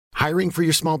Hiring for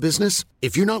your small business?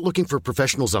 If you're not looking for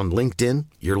professionals on LinkedIn,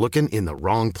 you're looking in the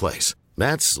wrong place.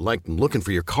 That's like looking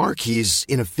for your car keys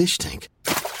in a fish tank.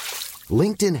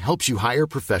 LinkedIn helps you hire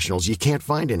professionals you can't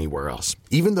find anywhere else,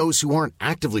 even those who aren't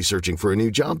actively searching for a new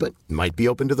job but might be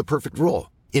open to the perfect role.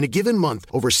 In a given month,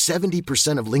 over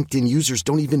 70% of LinkedIn users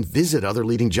don't even visit other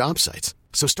leading job sites.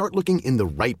 So start looking in the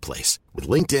right place. With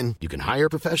LinkedIn, you can hire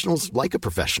professionals like a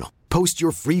professional. Post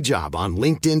your free job on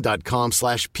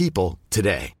linkedin.com/people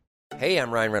today. Hey,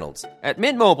 I'm Ryan Reynolds. At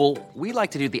Mint Mobile, we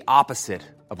like to do the opposite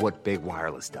of what Big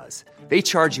Wireless does. They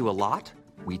charge you a lot,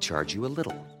 we charge you a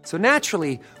little. So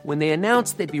naturally, when they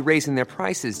announced they'd be raising their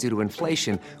prices due to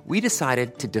inflation, we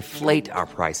decided to deflate our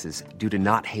prices due to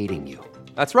not hating you.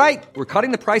 That's right. We're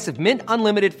cutting the price of Mint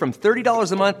Unlimited from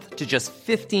 $30 a month to just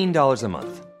 $15 a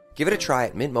month. Give it a try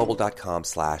at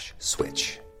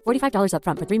mintmobile.com/switch. $45 up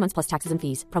front for 3 months plus taxes and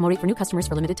fees. Promo rate for new customers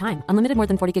for limited time. Unlimited more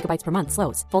than 40 gigabytes per month.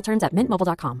 Slows full terms at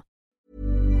mintmobile.com.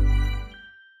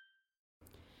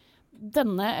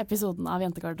 Denne episoden av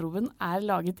Jentegarderoben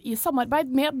laget i samarbeid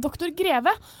med Dr.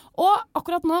 Greve. Og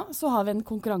akkurat nå så har vi en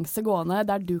konkurranse gående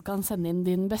der du kan sende inn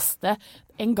din beste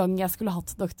en gang jeg skulle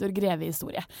hatt Dr.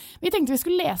 Greve-historie. Vi tenkte vi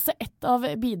skulle lese et av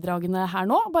bidragene her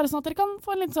nå, bare sånn at dere kan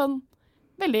få en litt sånn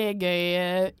veldig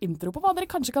gøy intro på hva dere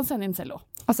kanskje kan sende inn selv også.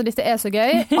 Altså, dette så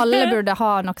gøy. Alle burde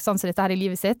ha noe sånn som dette her i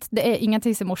livet sitt. Det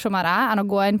ingenting som morsommere enn å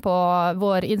gå inn på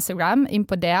vår Instagram, inn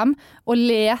på DM, og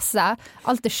lese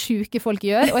alt det syke folk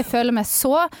gjør. Og jeg føler meg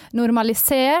så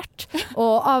normalisert,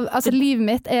 og altså, livet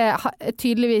mitt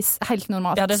tydeligvis helt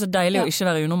normalt. Ja, det så deilig å ikke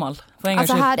være unormal.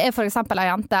 Altså, her for eksempel en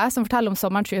jente som forteller om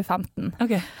sommeren 2015.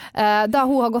 Okay. Da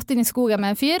hun har gått inn i skogen med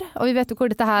en fyr, og vi vet jo hvor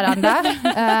dette her ender.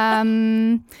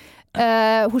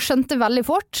 Hun skjønte veldig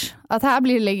fort at her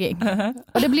blir det ligging.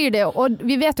 Og det blir det, og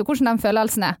vi vet jo hvordan den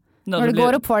følelsen når det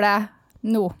går opp for det,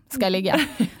 nå skal jeg ligge.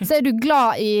 Så du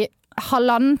glad i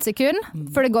 1,5 sekund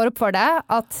før det går opp for det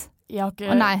at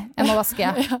nei, jeg må vaske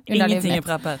ingenting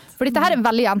preppet. For dette her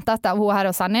veldig jentete av hun her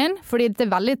å sende inn, fordi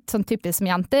det veldig sånn typisk som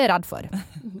jente redd for.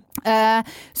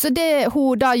 Så det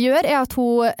hun da gjør at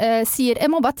hun sier, jeg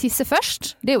må bare tisse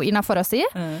først, det jo innenfor å si.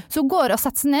 Så hun går og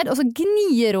setter seg ned, og så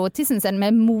gnir hun tissen sin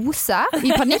med mose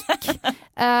i panikk,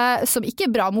 som ikke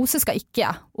bra, mose skal ikke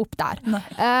opp der.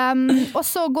 Og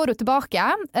så går hun tilbake,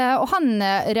 og han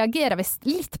reagerer visst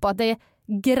litt på at det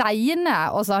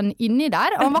greiene og sånn inni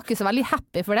der, og han var ikke så veldig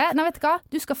happy for det. Nei, vet du hva?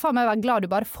 Du skal faen meg være glad du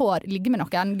bare får ligge med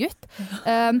noen gutt.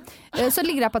 Så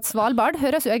ligger jeg på et Svalbard,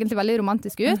 høres jo egentlig veldig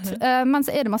romantisk ut, men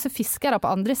så det masse fiskere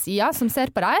på andre siden som ser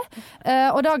på deg,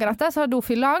 og dagen etter så hadde hun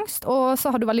fylleangst, og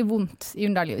så hadde hun veldig vondt i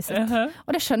underlivet sitt.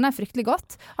 Og det skjønner jeg fryktelig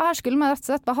godt. Og her skulle man rett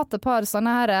og slett bare hatt et par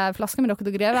sånne her flasker med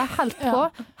Dr. Greve,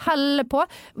 helle på.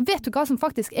 Vet du hva som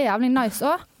faktisk jævlig nice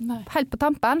også? Helt på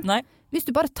tampen? Nei. Hvis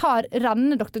du bare tar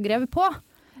renne Dr. Greve på.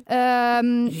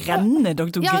 Renne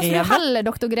Dr. Greve? Ja, så du heller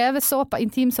Dr. Greve såpa,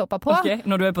 intimsåpa på. Ok,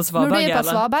 når du på Svalbard? Når du på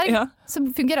Svalbard, så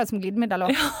fungerer det som glidemiddel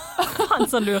også. Han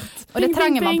så lurt. Og det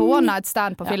trenger man på one night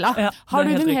stand på fylla. Har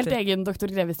du din helt egen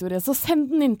Dr. Greve-historie, så send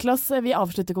den inn til oss. Vi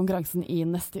avslutter konkurransen i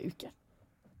neste uke.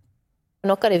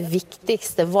 Noe av det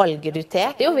viktigste valget du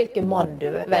tar, det jo hvilken mann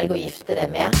du velger å gifte deg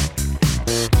med.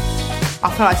 I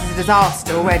feel like it's a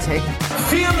disaster already.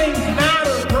 Feelings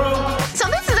matter, bro. So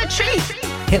this is a treat.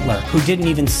 Hitler, who didn't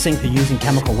even think of using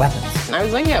chemical weapons. I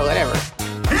was like, yeah, whatever.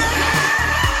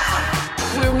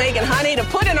 We were making honey to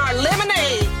put in our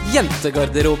lemonade.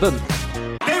 Jentegarderoben.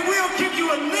 And we'll give you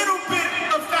a little bit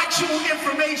of factual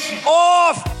information.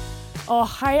 Off!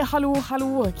 Hei, hallo,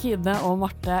 Kine og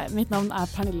Marte. Mitt navn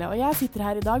Pernille, og jeg sitter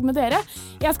her i dag med dere.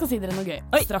 Jeg skal si dere noe gøy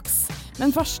straks.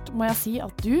 Men først må jeg si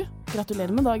at du,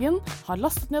 gratulerer med dagen, har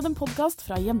lastet ned en podcast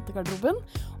fra Jentegarderoben,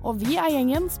 og vi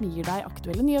gjengen som gir deg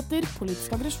aktuelle nyheter,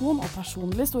 politisk aggresjon og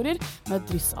personlige historier med et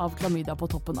dryss av klamydia på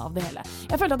toppen av det hele.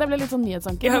 Jeg følte at jeg ble litt sånn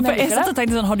nyhetsanker. Ja, for jeg satt og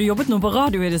tenkte sånn, har du jobbet noe på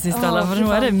radio i det siste, eller? For nå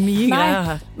det mye greier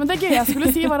her. Men det gøye jeg skulle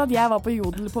si var at jeg var på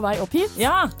Jodel på vei opp hit,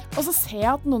 og så ser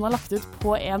jeg at noen har lagt ut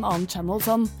på en annen channel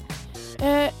sånn,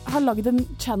 har laget en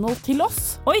channel til oss.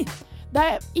 Oi!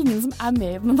 Det ingen som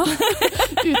med i den da,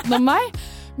 utenom meg.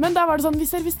 Men der var det sånn,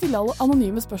 hvis dere vil stille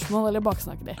anonyme spørsmål eller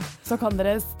baksnakke de, så kan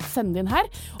dere sende inn her.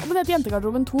 Og den heter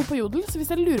Jentegarderoben 2 på Jodel, så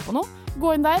hvis dere lurer på noe,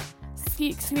 gå inn der,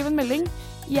 skriv en melding.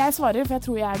 Jeg svarer, for jeg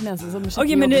tror jeg den eneste som sjekker.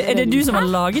 Ok, men det du som har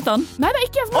laget den? Nei, det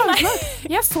ikke jeg som har laget den.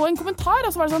 Jeg så en kommentar,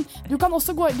 og så var det sånn, du kan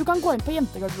gå inn på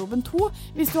Jentegarderoben 2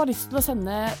 hvis du har lyst til å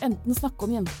enten snakke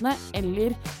om jentene,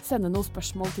 eller sende noen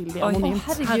spørsmål til de anonymt.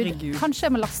 Herregud. Kanskje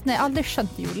jeg må laste ned. Jeg har aldri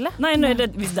skjønt Jodel. Nei,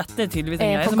 hvis dette tydeligvis en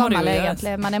greie, så må du jo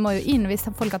egentlig, men jeg må jo inn hvis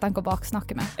folk har tenkt å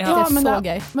baksnakke meg. Ja, det så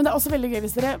gøy. Men det også veldig gøy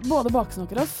hvis dere både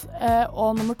baksnakker oss,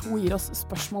 og nummer 2 gir oss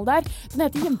spørsmål der. Den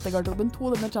heter Jentegarderoben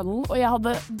 2, denne channelen, og jeg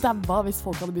hadde dabba hvis folk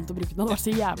folk hadde begynt å bruke den. Det hadde vært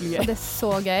så jævlig gøy. Og det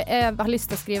så gøy. Jeg har lyst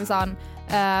til å skrive sånn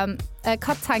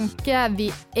hva tenker vi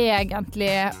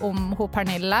egentlig om hun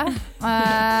Pernille?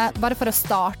 Bare for å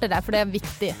starte det, for det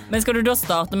viktig. Men skal du da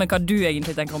starte med hva du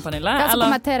egentlig tenker om Pernille? Ja, så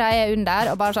kommenterer jeg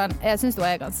under, og bare sånn, jeg synes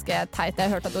hun ganske teit. Jeg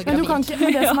har hørt at hun gravid.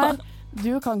 Men det som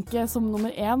du kan ikke som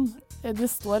nummer 1, det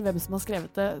står hvem som har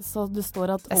skrevet det, så det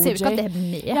står at OJ... Jeg ser ikke at det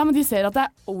med. Ja, men de ser at det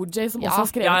OJ som også har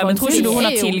skrevet det. Ja, men tror ikke du hun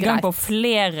har tilgang på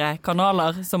flere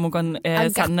kanaler som hun kan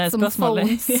sende spørsmål i?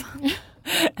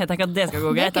 Jeg tenker at det skal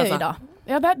gå greit, altså. Da.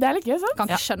 Ja, det litt gøy, sant? Kan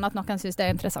ikke skjønne at noen synes det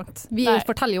interessant. Vi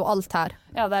forteller jo alt her.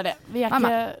 Ja, det det. Vi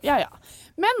ikke... Ja.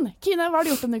 Men, Kine, hva har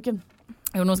du gjort denne uken?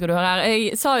 Jo, nå skal du høre her.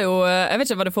 Jeg sa jo, jeg vet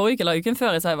ikke, var det forrige uke eller uken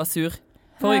før jeg sa jeg var sur?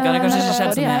 Forrige uke hadde kanskje ikke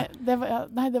skjedd så mye.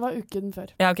 Nei, det var uken før.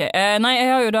 Ja, ok. Nei,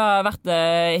 jeg har jo da vært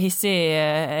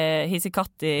hissig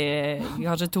katt i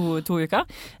kanskje to uker.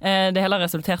 Det hele har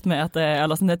resultert med at jeg har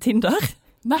lastet ned Tinder.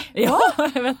 Nei, ja,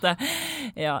 jeg vet det.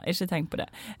 Ja, ikke tenk på det.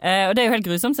 Og det er jo helt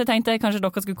grusomt, så jeg tenkte kanskje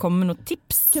dere skulle komme med noen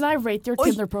tips. Can I rate your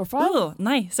Tinder profile?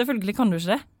 Nei, selvfølgelig kan du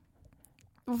ikke det.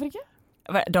 Hvorfor ikke?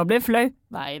 Da blir jeg flau.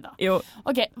 Neida. Jo.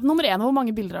 Ok, nummer 1, hvor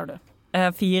mange bilder har du?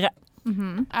 4.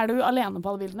 Er du alene på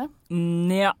alle bildene?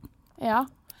 Ja. Ja.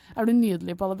 Er du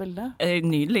nydelig på alle bildene?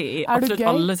 Nydelig i absolutt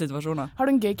alle situasjoner. Har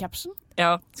du en gøy caption?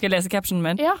 Ja. Skal jeg lese captionen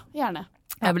min? Ja, gjerne.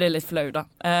 Jeg blir litt flau da.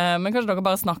 Men kanskje dere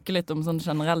bare snakker litt om sånn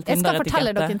generell Tinder-etikette. Jeg skal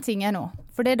fortelle dere en ting nå.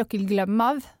 For det dere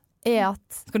glemmer av er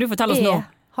at skal du fortelle oss nå?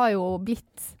 Jeg har jo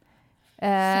blitt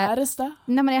kjæreste.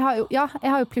 Nei, men jeg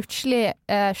har jo plutselig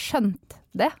skjønt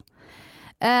det.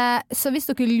 Så hvis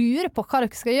dere lurer på hva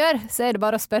dere skal gjøre, så er det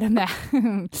bare å spørre meg.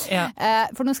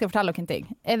 For nå skal jeg fortelle dere en ting.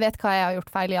 Jeg vet hva jeg har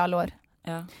gjort feil i alle år.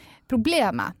 Ja.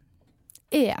 Problemet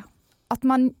er at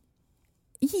man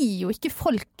gir jo ikke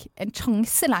folk en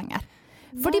sjanse lenger.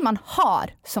 Fordi man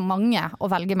har så mange å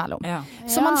velge mellom. Ja.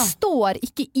 Så man står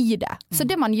ikke i det. Så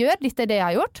det man gjør, litt er det jeg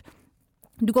har gjort.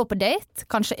 Du går på date,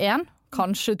 kanskje 1,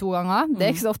 kanskje 2 ganger. Det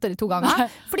er ikke så ofte det 2 ganger.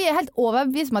 Fordi jeg er helt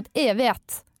overbevist om at jeg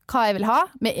vet hva jeg vil ha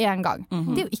med en gang.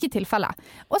 Det er jo ikke tilfellet.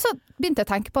 Og så begynte jeg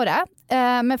å tenke på det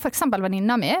med for eksempel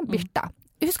venninna mi, Birte.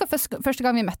 Jeg husker første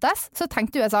gang vi møttes, så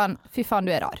tenkte jeg sånn, fy faen, du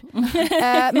er rar.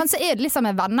 Men så er det liksom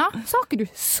med venner, så har ikke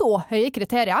du så høye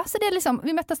kriterier, så det er liksom,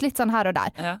 vi møttes litt sånn her og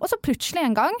der. Ja. Og så plutselig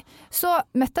en gang, så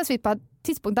møttes vi på et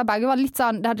tidspunkt der begge var litt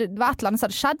sånn, det var et eller annet som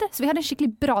hadde skjedd, så vi hadde en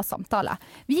skikkelig bra samtale.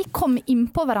 Vi kom inn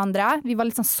på hverandre, vi var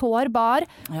litt sånn sårbar,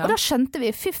 og da skjønte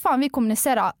vi, fy faen, vi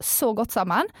kommuniserer så godt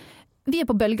sammen. Vi er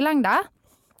på bølgelengde.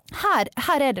 Her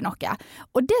er det noe.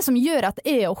 Og det som gjør at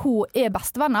jeg og hun er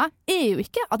bestevenner, er jo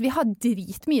ikke at vi har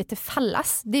dritmye til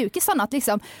felles. Det er jo ikke sånn at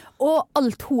liksom,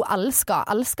 alt hun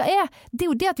elsker jeg. Det er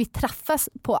jo det at vi treffes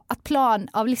på et plan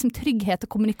av liksom trygghet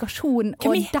og kommunikasjon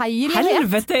og deilighet.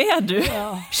 Helvete er du?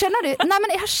 Skjønner du? Nei,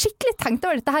 men jeg har skikkelig tenkt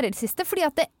over dette her i det siste, fordi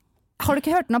at har du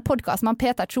ikke hørt noen podcast med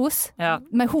Peter Tros? Ja.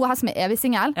 Med hun her som er evig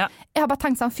singel? Ja. Jeg har bare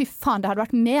tenkt sånn, fy faen, det hadde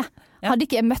vært med. Hadde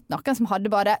ikke jeg møtt noen som hadde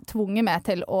bare tvunget meg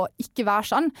til å ikke være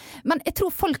sånn. Men jeg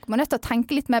tror folk må nødt til å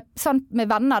tenke litt med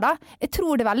venner da. Jeg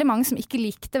tror det er veldig mange som ikke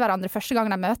likte hverandre første gang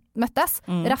de møttes.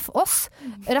 Ref oss.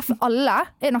 Ref alle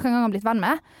er noen gang blitt venn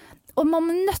med. Og man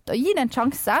må nødt til å gi det en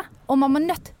sjanse, og man må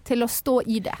nødt til å stå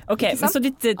i det. Ok, men så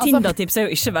ditt Tinder-tips er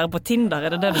jo ikke være på Tinder,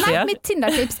 er det det du sier? Nei, mitt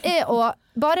Tinder-tips er å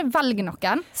bare velge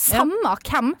noen, samme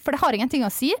hvem, for det har ingenting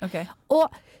å si,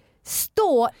 og stå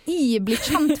i bli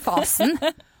kjent-fasen.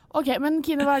 Ok, men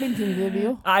Kine, hva er din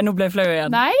Tinder-bio? Nei, nå ble jeg flau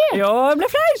igjen. Nei? Jo, jeg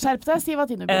ble flau! Skjerp deg, si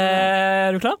hva Tinder-bio er.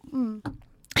 Er du klar?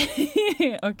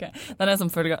 Ok, den er som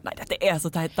følger. Nei, dette er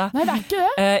så teit da. Nei, det er ikke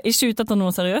det. Ikke ute etter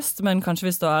noe seriøst, men kanskje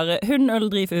vi står hund, øl,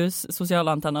 drivhus,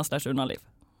 sosiale antenner / underliv.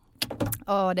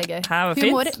 Det er gøy.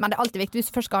 Humor, men det er alltid viktig hvis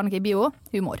du først skal ha noe i bio.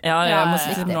 Humor. Ja, jeg må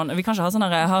si noen. Vi kan ikke ha sånn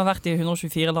her, jeg har vært i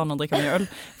 124 land og drikker mye øl.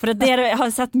 For det er det jeg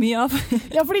har sett mye av.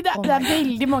 Ja, fordi det er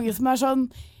veldig mange som er sånn,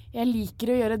 jeg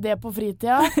liker å gjøre det på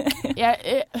fritida.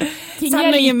 Send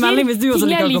meg en melding hvis du også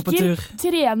liker å gå på tur.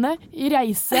 Trene,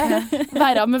 reise,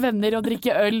 være med venner og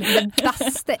drikke øl. Det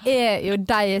beste er jo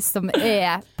de som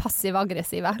er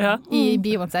passiv-aggressive i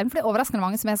bioen sin. For det er overraskende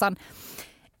mange som er sånn,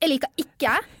 jeg liker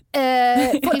ikke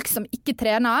folk som ikke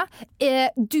trener.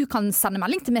 Du kan sende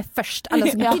melding til meg først, eller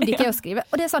så gidder ikke jeg å skrive.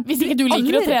 Og det er sånn, hvis ikke du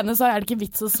liker å trene, så er det ikke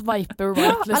vits å swipe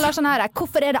right. Eller sånn her,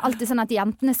 hvorfor er det alltid sånn at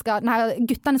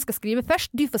guttene skal skrive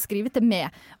først? Du får skrive til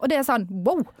meg. Og det er sånn,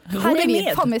 wow, her er vi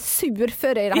faen meg sur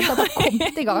før jeg rett og slett har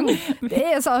kommet i gang. Det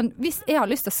er sånn, hvis jeg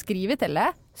har lyst til å skrive til det,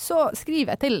 så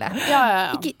skriver jeg til det.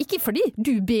 Ja. Ikke fordi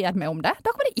du ber meg om det.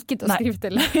 Da kommer jeg ikke til å skrive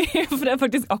til det. For det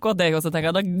faktisk akkurat det jeg også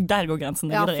tenker. Der går grensen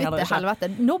videre. Ja, fytte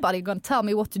helvete. Nobody gonna tell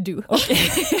me what to do.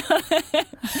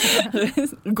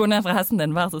 Gå ned fra hesten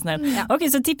din, vær så snill. Ja. Ok,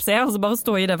 så tipset er altså bare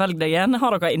stå i det, velg deg igjen.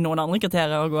 Har dere noen andre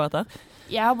kriterier å gå etter?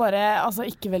 Jeg har bare,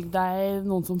 ikke velg deg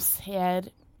noen som ser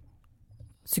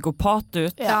psykopat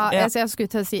ut. Ja, jeg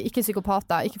skulle til å si ikke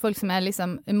psykopater, ikke folk som er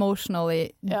liksom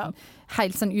emotionally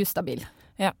helt sånn ustabil.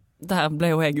 Ja, der ble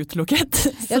jo jeg utelukket.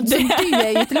 Så du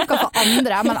er utelukket for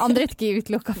andre, men andre er ikke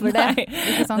utelukket for det. Nei,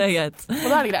 ikke sant? Det er greit. Og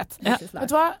da er det greit. Ja.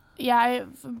 Vet du hva?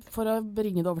 For å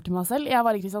bringe det over til meg selv, jeg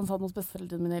var i Kristiansand hos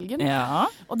besteforeldrene mine i helgen. Ja.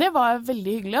 Og det var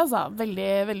veldig hyggelig, altså.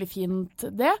 Veldig, veldig fint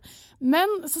det. Men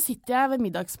så sitter jeg ved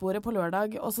middagsbordet på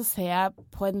lørdag, og så ser jeg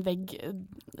på en vegg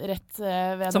rett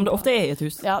ved som det ofte er i et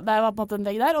hus. Ja, der var på en måte en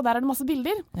vegg der, og der er det masse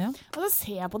bilder. Ja. Og så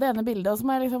ser jeg på det ene bildet, og så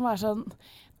må jeg liksom være sånn,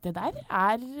 det der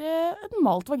er en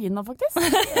malt vagina, faktisk.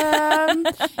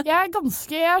 Jeg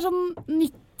er sånn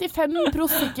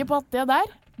 95% sikker på at det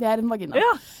er en vagina.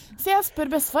 Ja. Så jeg spør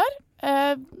bestefar,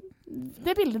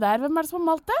 det bildet der, hvem er det som har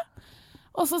malt det?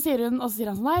 Og så sier han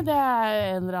sånn, nei, det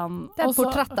er en eller annen. Det er et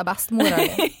portrett av bestemora di.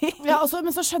 Ja,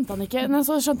 men så skjønte han ikke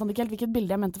helt hvilket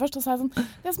bilde jeg mente først. Og så sa jeg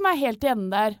sånn, det som er helt i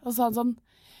enden der. Og så sa han sånn,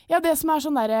 ja, det som er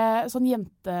sånn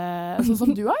jente, sånn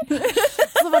som du har.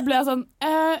 Så da ble jeg sånn,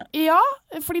 ja,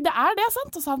 fordi det er det,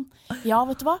 sant? Og så sa han, ja,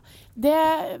 vet du hva,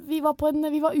 vi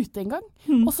var ute en gang,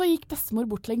 og så gikk bestemor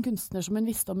bort til en kunstner som hun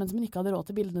visste om, men som hun ikke hadde råd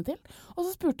til bildene til. Og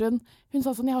så spurte hun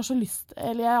sa sånn, jeg har så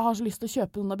lyst til å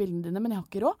kjøpe noen av bildene dine, men jeg har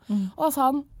ikke råd. Og da sa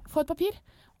han, få et papir.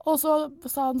 Og så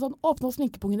sa han sånn, åpne opp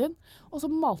sminkepungen din, og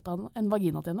så malte han en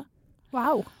vagina til henne.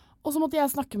 Wow. Og så måtte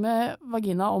jeg snakke med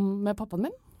vagina med pappaen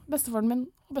min, bestefaren min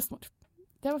og bestemor.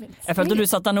 Det var fint. Jeg følte du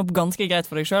satte den opp ganske greit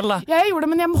for deg selv, da. Ja, jeg gjorde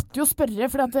det, men jeg måtte jo spørre,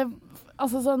 for at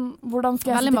hvordan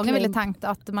skal jeg veldig mange ville tenkt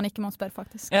at man ikke må spørre,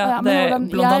 faktisk. Ja, det er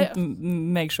blant annet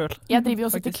meg selv. Jeg driver jo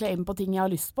også til claim på ting jeg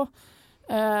har lyst på.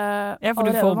 Ja, for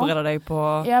du forbereder deg på...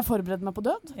 Jeg forbereder meg på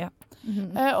død. Ja.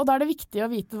 Og da er det viktig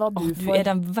å vite hva du får. Du er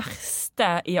den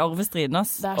verste i arvestriden,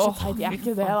 ass. Det er så teit, jeg er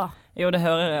ikke det, da. Jo, det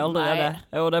hører jeg allerede.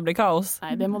 Jo, det blir kaos. Nei,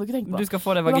 det må du ikke tenke på. Du skal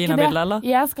få det vaginabildet, eller?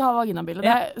 Jeg skal ha vaginabildet.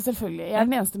 Det er selvfølgelig. Jeg er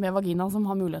den eneste med vagina som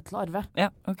har mulighet til å arve. Ja,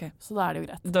 ok. Så da er det jo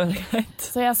greit. Da er det greit.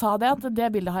 Så jeg sa det, at det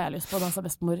bildet har jeg lyst på. Da sa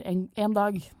bestemor, en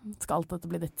dag skal alt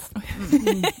dette bli ditt.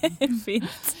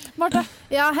 Fint. Marte?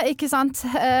 Ja, ikke sant.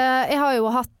 Jeg har jo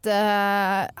hatt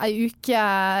en uke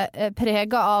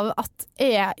preget av at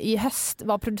jeg i høst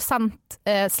var produsent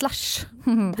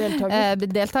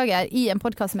deltaker i en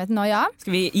podcast som heter Noia.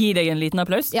 Skal vi gi deg en liten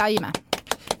applaus? Ja, gi meg.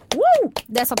 Woo!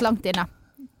 Det satt langt inne.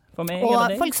 For meg,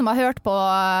 og folk som har hørt på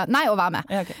Nei, å være med.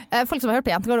 Ja, okay. Folk som har hørt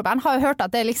på Jentegarderoben har jo hørt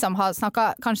at jeg liksom har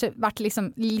snakket, kanskje vært liksom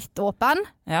litt åpen.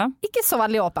 Ja. Ikke så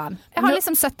veldig åpen. Jeg har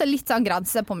liksom sett litt sånn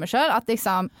grense på meg selv, at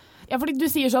liksom... Ja, fordi du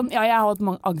sier sånn, ja, jeg har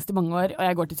hatt angst i mange år, og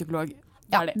jeg går til psykolog.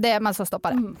 Ja, men så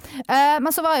stopper det.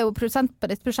 Men så var jeg jo produsent på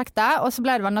dette prosjektet, og så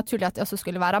ble det naturlig at jeg også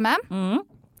skulle være med.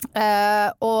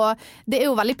 Og det er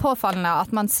jo veldig påfallende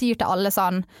at man sier til alle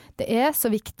sånn, det er så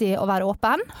viktig å være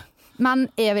åpen, men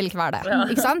jeg vil ikke være det.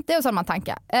 Ikke sant? Det er jo sånn man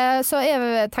tenker. Så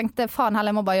jeg tenkte, faen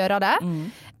heller, jeg må bare gjøre det.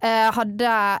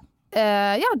 Hadde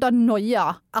da noia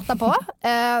etterpå, og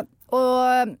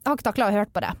jeg har ikke taklet å ha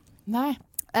hørt på det. Nei.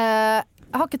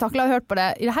 Jeg har ikke taklet å ha hørt på det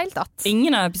i det hele tatt.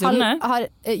 Ingen av episodene?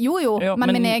 Jo,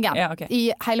 men min egen. Ja, okay.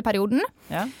 I hele perioden.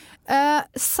 Ja.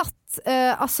 Satt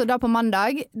altså da på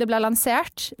mandag, det ble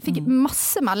lansert, fikk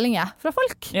masse meldinger fra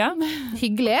folk. Ja.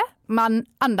 Hyggelig, men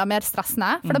enda mer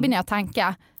stressende, for da begynner jeg å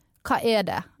tenke, hva er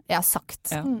det jeg har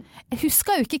sagt? Ja. Jeg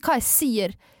husker jo ikke hva jeg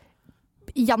sier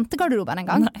i Jentegarderoben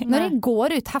en gang. Når jeg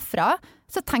går ut herfra,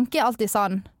 så tenker jeg alltid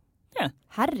sånn,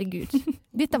 herregud,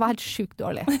 dette var helt sykt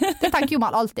dårlig. Det tenker jo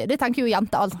man alltid. Det tenker jo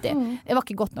jenter alltid. Jeg var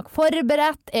ikke godt nok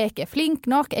forberedt, jeg er ikke flink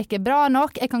nok, jeg er ikke bra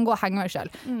nok, jeg kan gå og henge meg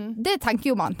selv. Det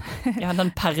tenker jo man. Ja,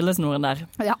 den perlesnoren der.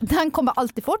 Ja, den kommer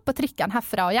alltid fort på trykken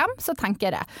herfra og hjem, så tenker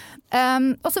jeg det.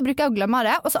 Og så bruker jeg å glemme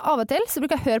det, og så av og til så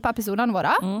bruker jeg å høre på episodene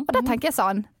våre, og da tenker jeg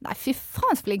sånn, nei, fy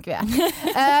faen så flink vi er.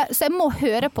 Så jeg må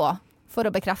høre på for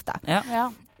å bekrefte. Ja.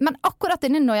 Men akkurat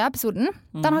denne Noia-episoden,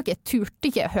 den har ikke jeg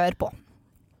turt ikke å høre på.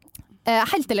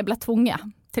 Helt til jeg ble tvunget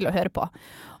til å høre på.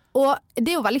 Og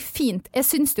det er jo veldig fint. Jeg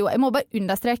synes jo, jeg må bare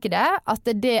understreke det,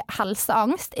 at det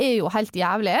helseangst er jo helt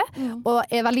jævlig, og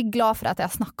jeg er veldig glad for at jeg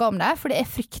har snakket om det, for det er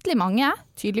fryktelig mange,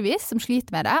 tydeligvis, som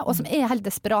sliter med det, og som er helt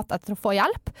desperat etter å få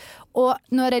hjelp.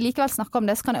 Og når jeg likevel snakker om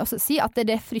det, så kan jeg også si at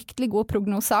det er fryktelig gode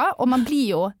prognoser, og man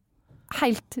blir jo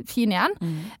helt fin igjen.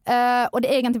 Og det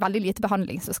er egentlig veldig lite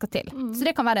behandling som skal til. Så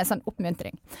det kan være en sånn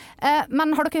oppmuntring.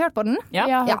 Men har dere hørt på den?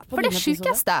 Ja. For det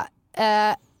sykeste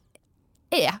er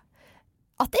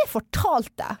at jeg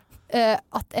fortalte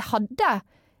at jeg hadde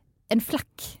en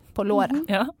flekk på låret.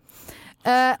 Ja.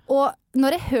 Og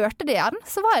når jeg hørte det igjen,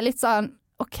 så var jeg litt sånn,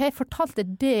 ok, jeg fortalte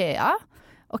det, ja.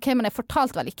 Ok, men jeg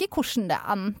fortalte vel ikke hvordan det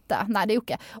endte. Nei, det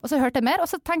gjorde ikke. Og så hørte jeg mer, og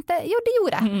så tenkte jeg, jo, det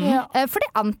gjorde jeg. For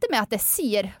det endte med at jeg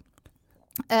sier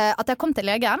at jeg kom til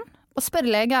legen, og spør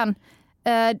legen,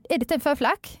 er dette en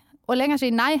føflekk? Og legen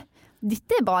sier nei.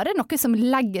 Dette er bare noe som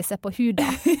legger seg på huden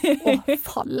og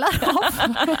faller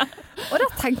av. Og da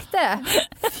tenkte jeg,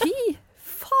 fy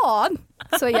faen,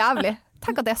 så jævlig.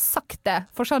 Tenk at jeg har sagt det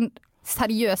for sånn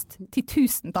seriøst til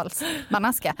tusentalls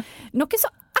mennesker. Noe så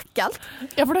ekkelt.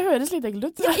 Ja, for det høres litt ekkelt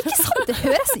ut. Ja, ikke sant? Det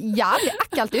høres jævlig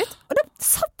ekkelt ut. Og da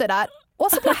satt jeg der, og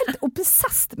så ble jeg helt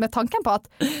obsessed med tanken på at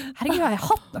herregud, jeg har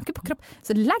hatt noe på kroppen,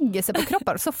 så legger seg på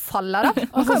kroppen, og så faller det.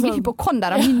 Man kan jo bli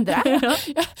hypokonder av mindre.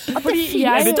 Fordi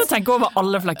jeg begynte å tenke over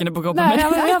alle flekkene på kroppen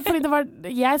min. Ja,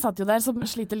 fordi jeg satt jo der som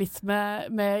sliter litt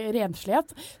med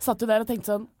renslighet. Satt jo der og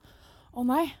tenkte sånn, å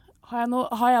nei, har jeg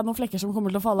noen flekker som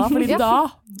kommer til å falle av? Fordi da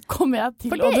kommer jeg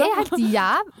til å dø. For det er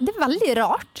helt det er veldig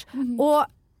rart. Og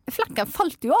flekken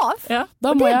falt jo av. Ja,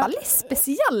 og det er veldig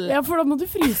spesiell. Ja, for da må du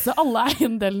fryse alle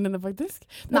eiendelene dine, faktisk.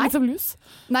 Det er litt som lus.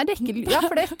 Nei, det er ikke, ja,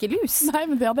 for det er ikke lus. Nei,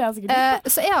 men det hadde jeg sikkert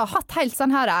gjort. Så jeg har hatt helt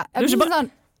sånn her, jeg blir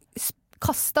sånn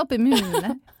kastet opp i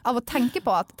munnen av å tenk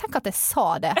at jeg sa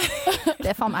det. Det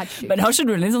er faen meg helt sykt. Men har ikke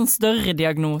du en litt sånn større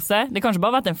diagnose? Det kan ikke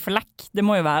bare vært en flekk. Det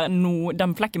må jo være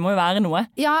den flekken må jo være noe.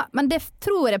 Ja, men det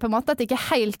tror jeg på en måte at jeg ikke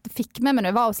helt fikk med meg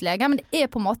når jeg var hos legen, men det er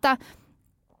på en måte,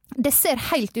 det ser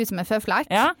helt ut som en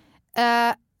føflekk. Ja.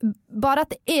 Bare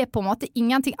at det er på en måte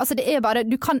ingenting. Altså det er bare,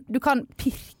 du kan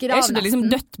pirke det av nesten. Er ikke det liksom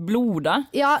dødt blod da?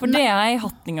 Ja, for det har jeg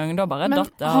hatt en gang da bare.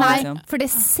 Nei, for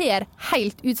det ser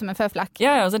helt ut som en føflekk.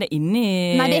 Ja, så det er inni.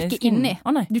 Nei, det er ikke inni.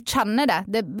 Du kjenner det.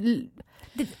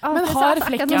 Men har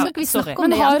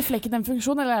flekken en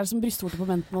funksjon, eller er det som brystvorte på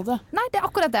menn på en måte? Nei, det er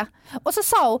akkurat det. Og så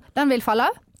sa hun, den vil falle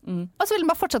av, og så vil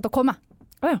den bare fortsette å komme.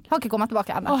 Har ikke kommet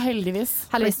tilbake ennå. Heldigvis.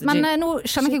 Men nå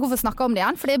skjønner jeg ikke hvorfor jeg snakker om det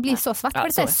igjen, for det blir så svett, for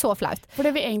det er så flaut. For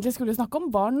det vi egentlig skulle snakke om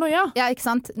var noia. Ja, ikke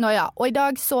sant? Noia. Og i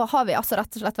dag så har vi altså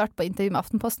rett og slett vært på intervju med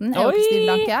Aftenposten. Jeg og Kristine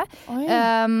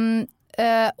Danke.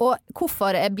 Og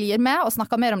hvorfor jeg blir med og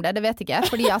snakker mer om det vet jeg ikke,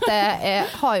 fordi at jeg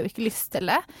har jo ikke lyst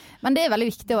til det, men det er veldig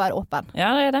viktig å være åpen. Ja,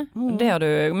 det er det. Det har du.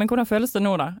 Men hvordan føles det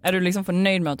nå da? Er du liksom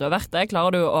fornøyd med at du har vært det?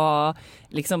 Klarer du å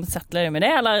liksom settle deg med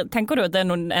det, eller tenker du at det er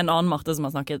en annen Marte som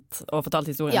har snakket og fortalt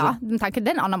historien? Ja, den tenker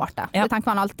det er en annen Marte. Det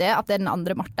tenker man alltid, at det er den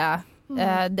andre Marte.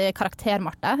 Det er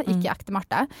karakter-Marte, ikke ekte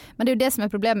Marte. Men det er jo det som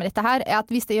er problemet med dette her, er at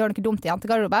hvis jeg gjør noe dumt i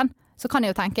jentegarderoben, så kan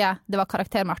jeg jo tenke det var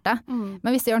karakter-Marte.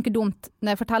 Men hvis jeg gjør noe dumt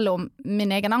når jeg forteller om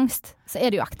min egen angst, så er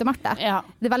det jo ekte Marte. Ja.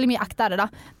 Det er veldig mye ektere da.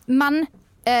 Men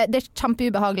det er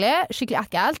kjempeubehagelig, skikkelig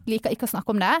ekkelt, liker ikke å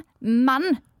snakke om det,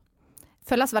 men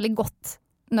føles veldig godt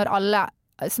når alle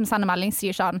som sender melding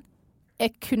sier sånn,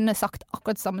 jeg kunne sagt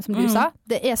akkurat det samme som du sa.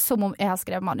 Det er som om jeg har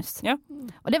skrevet manus. Ja.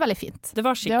 Og det er veldig fint. Det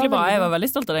var skikkelig bra. Jeg var veldig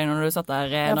stolt av deg når du satt der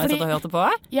når jeg satt og hørte på.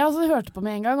 Jeg også hørte på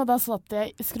med en gang, og da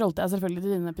scrollte jeg selvfølgelig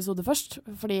til din episode først,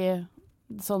 fordi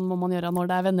sånn må man gjøre når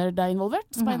det er venner det er involvert,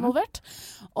 som er involvert.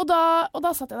 Og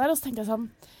da satt jeg der, og så tenkte jeg sånn,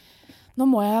 nå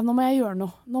må jeg gjøre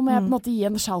noe. Nå må jeg på en måte gi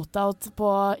en shoutout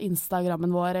på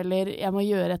Instagrammen vår, eller jeg må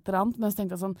gjøre et eller annet. Men så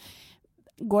tenkte jeg sånn,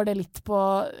 går det litt på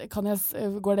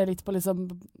liksom,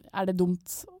 er det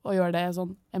dumt å gjøre det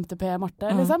sånn MTP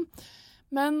Marte, liksom?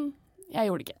 Men jeg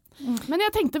gjorde det ikke. Men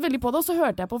jeg tenkte veldig på det, og så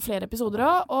hørte jeg på flere episoder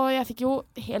også, og jeg fikk jo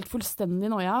helt fullstendig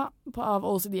noia av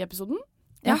OCD-episoden.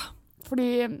 Ja.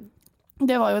 Fordi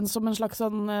det var jo som en slags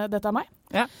sånn, dette er meg.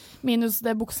 Ja. Minus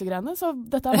det buksegreiene, så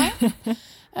dette er meg.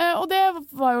 Og det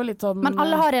var jo litt sånn... Men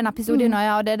alle har en episode i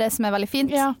noia, og det er det som er veldig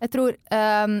fint. Ja. Jeg tror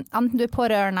enten du er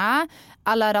pårørende,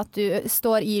 eller at du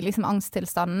står i liksom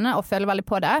angsttilstandene og føler veldig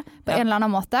på det, på en eller annen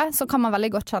måte, så kan man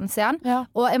veldig godt kjenne seg igjen. Ja.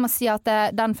 Og jeg må si at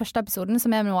den første episoden,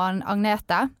 som er med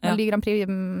Agnete, Melodi Grand Prix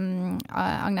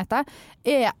Agnete,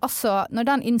 er altså, når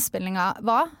den innspillingen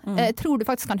var, jeg tror du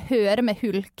faktisk kan høre med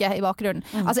hulke i bakgrunnen.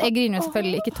 Altså, jeg griner jo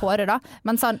selvfølgelig ikke tårer da,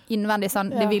 men sånn innvendig, sånn,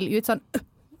 det vil ut sånn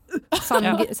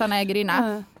jeg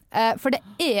griner. For det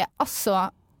er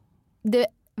altså det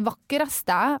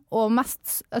vakreste og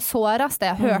mest såreste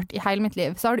jeg har hørt i hele mitt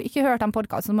liv. Så har du ikke hørt den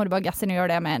podcasten, så må du bare gasse inn og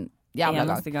gjøre det med en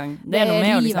jævla gang. Det er noe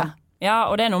med å liksom, ja,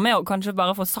 og det er noe med å kanskje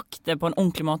bare få sagt det på en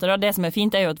ordentlig måte. Det som er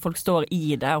fint er jo at folk står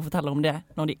i det og forteller om det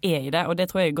når de er i det, og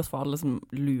det tror jeg er godt for alle som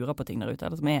lurer på ting der ute,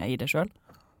 eller som er i det selv.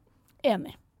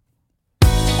 Enig.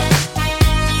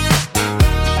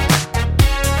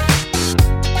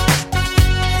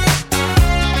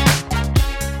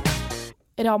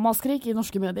 Ramaskrik i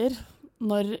norske medier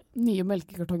når nye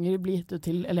melkekartonger blir gitt ut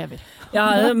til elever? Ja,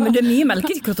 men det mye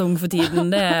melkekartong for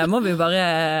tiden, det må vi jo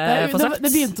bare få sagt.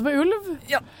 Det begynte med ulv.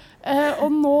 Ja. Og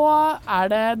nå er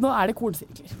det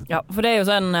kornsirkler. Ja, for det jo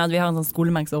sånn at vi har en sånn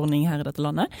skolemelksordning her i dette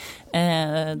landet,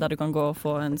 der du kan gå og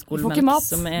få en skolemelk. Vi får ikke mat,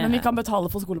 men vi kan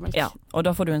betale for skolemelk. Ja, og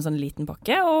da får du en sånn liten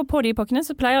pakke, og på de pakkene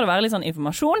så pleier det å være litt sånn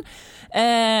informasjon.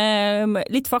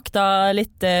 Litt fakta,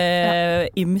 litt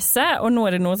ymse, og nå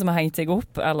er det noen som har hengt seg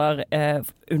opp, eller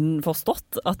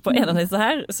forstått at på en av disse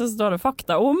her, så står det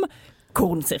fakta om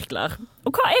kornsirkler.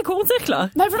 Og hva er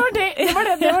kornsirkler? Nei, for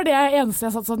det var det eneste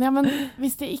jeg satt sånn. Ja, men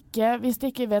hvis de ikke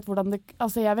vet hvordan det...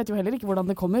 Altså, jeg vet jo heller ikke hvordan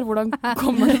det kommer. Hvordan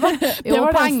kommer det da?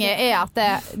 Poenget er at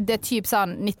det er typ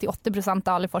sånn 98%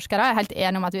 av alle forskere er helt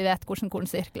enige om at vi vet hvordan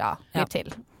kornsirkler blir til.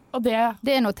 Og det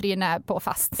er noe tryne på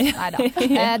fest. Neida.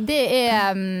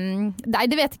 Nei,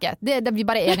 det vet ikke. Det blir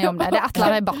bare enige om det. Det er et eller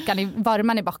annet i bakken,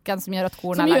 varmen i bakken som gjør at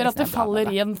kornet som gjør at det faller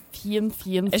i en fin...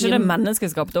 Er ikke det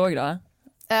menneskeskapt også da?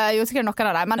 Jo, sikkert noen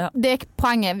av det, men det er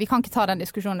poenget. Vi kan ikke ta den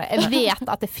diskusjonen. Jeg vet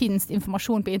at det finnes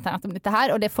informasjon på internett om dette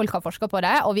her, og det folk har forsket på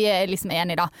det, og vi er liksom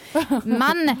enige da.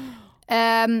 Men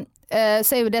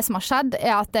så er jo det som har skjedd,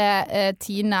 er at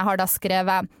Tine har da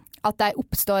skrevet at de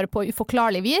oppstår på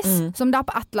uforklarlig vis, som da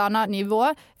på et eller annet nivå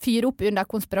fyrer opp under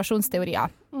konspirasjonsteorier.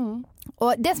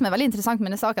 Og det som er veldig interessant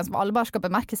med denne saken, som alle bare skal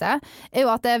bemerke seg, er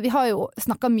jo at vi har jo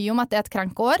snakket mye om at det er et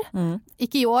krenkår.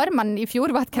 Ikke i år, men i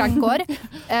fjor var et krenkår.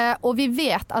 Og vi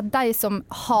vet at de som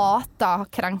hater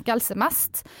krenkelse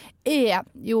mest, er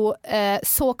jo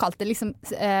såkalte liksom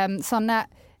sånne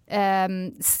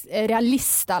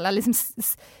realister eller liksom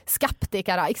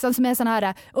skeptikere, ikke sant, som er sånn her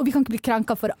og vi kan ikke bli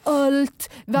krenket for alt,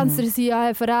 venstresiden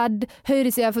er for redd,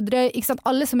 høyresiden er for drøy, ikke sant,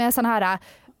 alle som er sånn her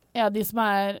de som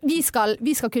er vi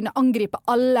skal kunne angripe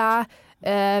alle,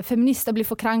 feminister blir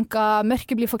forkrenket,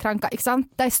 mørke blir forkrenket, ikke sant,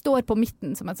 de står på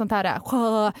midten som et sånt her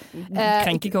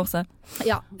krenkekorset.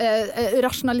 Ja,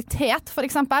 rasjonalitet for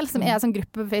eksempel, som er en sånn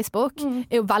gruppe på Facebook,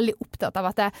 er jo veldig opptatt av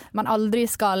at man aldri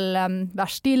skal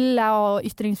være stille og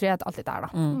ytringsfrihet, alt dette her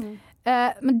da.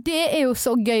 Men det er jo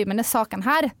så gøy med denne saken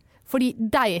her, fordi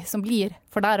de som blir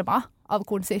fordermet av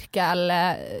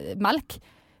kornsirkelmelk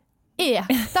er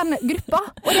den gruppa,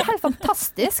 og det er helt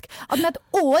fantastisk at med et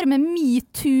år med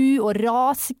MeToo og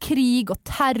rasekrig og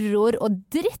terror og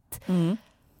dritt,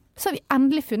 så har vi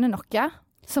endelig funnet noe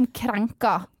som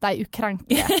krenker de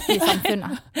ukrenkelige i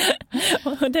samfunnet.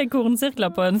 Og det er kornsirkler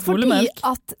på en skolemelk.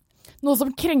 Fordi at noe som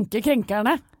krenker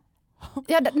krenkerne.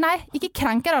 Ja, nei, ikke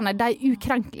krenkerne, de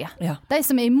ukrenkelige. Ja. De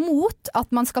som er imot at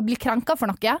man skal bli krenket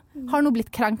for noe, har nå blitt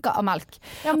krenket av melk.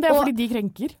 Ja, men det er fordi de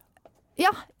krenker. Ja,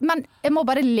 men jeg må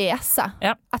bare lese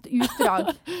et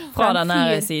utdrag fra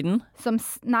denne siden.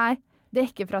 Nei, det er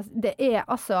ikke fra... Det er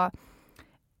altså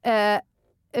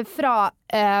fra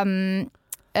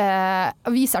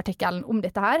avisartikkelen om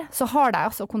dette her, så har de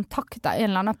altså kontaktet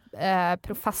en eller annen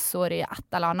professor i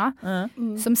et eller annet,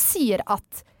 som sier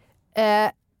at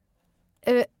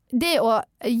det å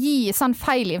gi sånn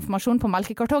feil informasjon på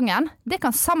melkekartongen, det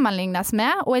kan sammenlignes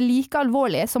med og er like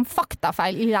alvorlig som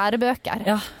faktafeil i lærebøker.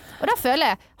 Ja. Og da føler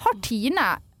jeg, har Tine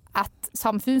et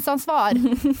samfunnsansvar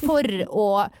for å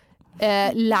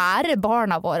lære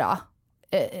barna våre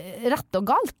rett og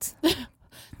galt?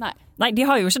 Nei, de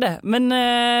har jo ikke det,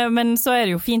 men så er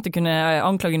det jo fint å kunne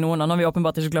anklage noen når vi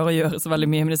åpenbart ikke klarer å gjøre så veldig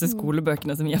mye med disse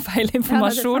skolebøkene som gir feil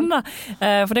informasjon. Ja,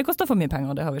 for det koster for mye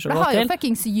penger, det har vi ikke råd til. Det har jo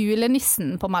fuckings julenissen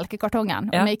på melkekartongen,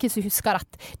 om jeg ikke husker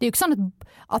rett. Det er jo ikke sånn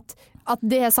at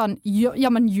det er sånn, ja,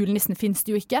 men julenissen finnes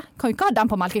det jo ikke. Kan jo ikke ha den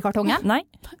på melkekartongen. Nei,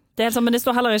 det er sånn, men det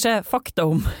står heller ikke fakta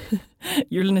om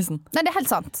julenissen. Nei, det er helt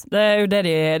sant. Det er jo det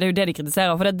de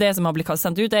kritiserer, for det som har blitt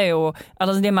sendt ut er jo,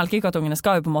 altså de melkekartongene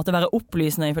skal jo på en måte være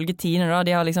opplysende ifølge Tine da,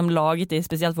 de har liksom laget de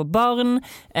spesielt for barn,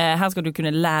 her skal du kunne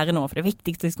lære noe, for det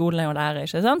viktigste i skolen er å lære,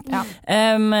 ikke sant? Ja.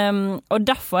 Og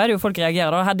derfor er det jo folk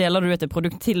reagerer da, her deler du et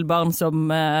produkt til barn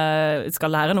som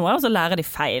skal lære noe, og så lærer de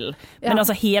feil. Men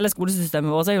altså hele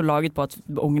skolesystemet vårt er jo laget på at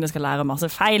ungene skal lære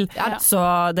masse feil, så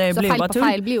det blir jo bare tull. Så feil på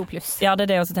feil blir jo pluss. Ja, det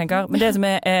er det jeg også tenker. Men det som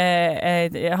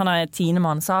han er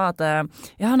Tinemann sa at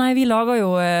vi lager jo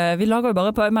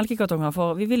bare på melkekartonger,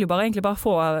 for vi vil jo egentlig bare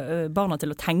få barna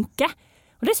til å tenke.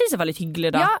 Og det synes jeg er veldig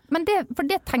hyggelig da. Ja, men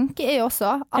det tenker jeg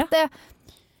også, at det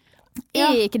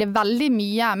er ikke det veldig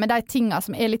mye med de tingene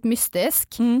som er litt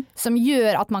mystisk, som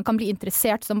gjør at man kan bli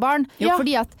interessert som barn. Jo.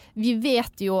 Fordi at vi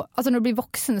vet jo, altså når du blir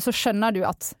voksen så skjønner du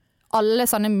at alle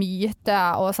sånne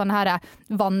myter og sånne her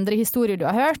vandrehistorier du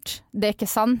har hørt, det er ikke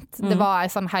sant. Det var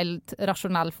en sånn helt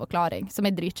rasjonell forklaring, som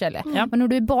er dritkjedelig. Ja. Men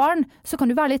når du er barn, så kan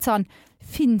du være litt sånn,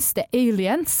 finnes det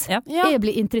aliens? Ja. Jeg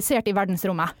blir interessert i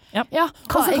verdensrommet. Ja. Ja.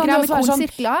 Og så kan det også være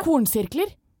sånn,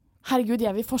 kornsirkler. Herregud,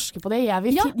 jeg vil forske på det. Jeg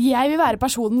vil være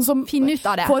personen som finne ut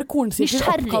av det. Får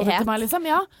kornsirkler oppkalt til meg, liksom.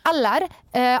 Ja. Eller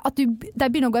at de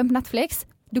begynner å gå inn på Netflix,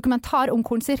 dokumentar om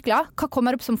kornsirkler. Hva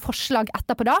kommer opp som forslag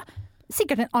etterpå da?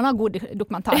 Sikkert en annen god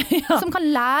dokumentar som kan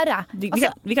lære.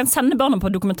 Vi kan sende barna på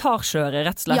dokumentarsjøret,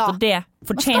 rett og slett, og det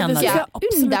fortjener det.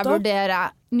 Undervurdere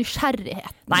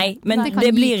nysgjerrighet. Nei, men det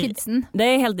er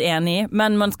jeg helt enig i,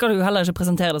 men man skal jo heller ikke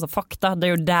presentere det som fakta. Det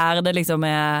er jo der det liksom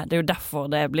det er jo derfor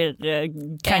det blir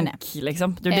krenk,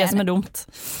 liksom. Det er jo det som er dumt.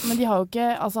 Men de har jo ikke,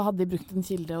 altså hadde de brukt en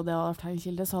kilde, og det hadde vært en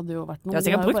kilde, så hadde det jo vært noe. De har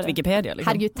sikkert brukt Wikipedia, liksom.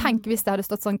 Herregud, tenk hvis det hadde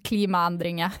stått sånn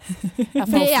klimaendringer. Det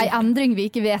er en endring vi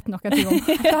ikke vet noe ting om.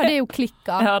 Da har det jo klikket,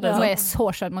 og er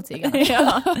så selvmotsigende.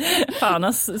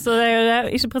 Faen, ass. Så det er jo det.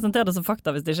 Ikke presenter det som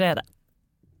fakta hvis det ikke er det.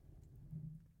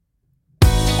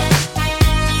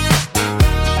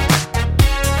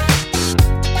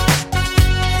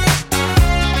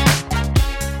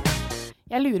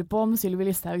 Jeg lurer på om Sylvi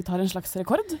Listhaug tar en slags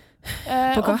rekord.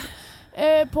 På hva?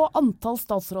 På antall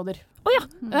statsråder.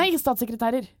 Nei, ikke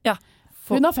statssekretærer. Ja.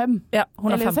 Hun har 5. Ja,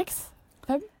 hun har 5. Eller 6.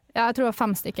 5? Ja, jeg tror det var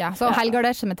 5 stykker. Så Helga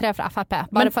Gardesje med 3 fra FrP.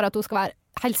 Bare for at hun skal være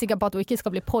helt sikker på at hun ikke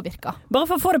skal bli påvirket.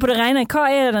 Bare for å få det på det rene, hva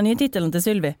er den nye titelen til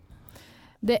Sylvi?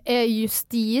 Det er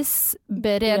justis,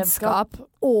 beredskap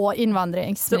og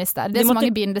innvandringsminister. Det er så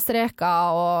mange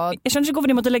bindestreker og... Jeg skjønner ikke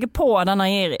hvorfor de måtte legge på denne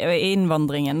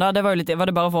innvandringen da. Det var jo litt,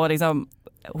 var det bare for liksom,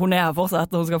 hun er her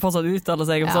fortsatt, hun skal fortsatt uttale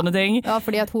seg om sånne ting. Ja,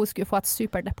 fordi at hun skulle få et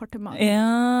superdepartement. Ja.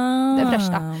 Det er fresh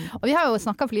da. Og vi har jo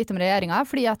snakket for lite om regjeringen,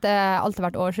 fordi at det alltid har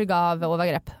vært overskygget av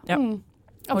overgrep. Ja.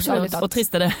 Og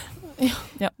trist er det.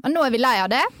 Ja. Men nå er vi lei av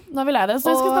det. Nå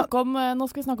skal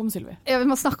vi snakke om Sylvi. Ja, vi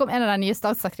må snakke om en av de nye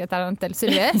statssekretærene til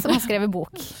Sylvi som har skrevet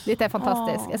bok. Dette er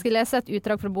fantastisk. Jeg skal lese et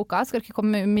utdrag fra boka. Skal ikke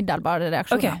komme med umiddelbare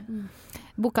reaksjoner. Okay.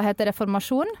 Boka heter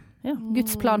Reformasjon.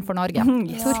 Guds plan for Norge.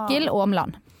 Torkil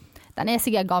Åmland. Den er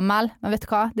sikkert gammel, men vet du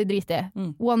hva? Det driter i.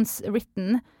 Once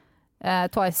written,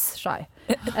 twice shy.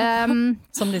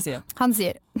 Som de sier. Han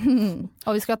sier,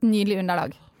 og vi skal ha et nydelig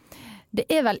underlag. Det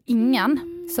er vel ingen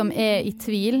som er i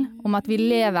tvil om at vi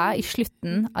lever i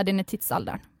slutten av denne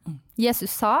tidsalderen.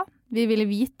 Jesus sa vi ville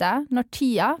vite når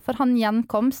tida for han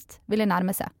gjenkomst ville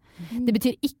nærme seg. Det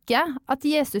betyr ikke at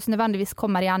Jesus nødvendigvis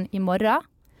kommer igjen i morgen,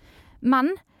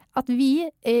 men at vi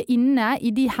er inne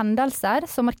i de hendelser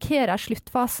som markerer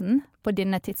sluttfasen på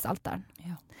denne tidsalderen.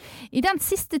 I den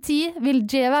siste tid vil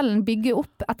djevelen bygge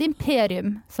opp et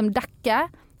imperium som dekker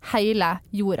hele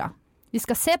jorda. Vi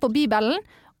skal se på Bibelen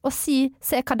og se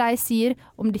hva de sier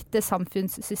om dette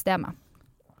samfunnssystemet.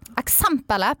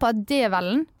 Eksempelet på at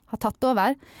djevelen har tatt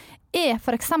over er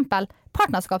for eksempel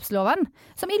partnerskapsloven,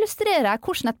 som illustrerer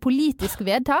hvordan et politisk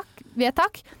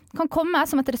vedtak kan komme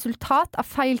som et resultat av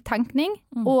feil tenkning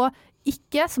og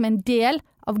ikke som en del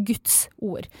av Guds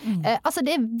ord. Altså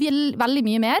det er veldig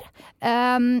mye mer.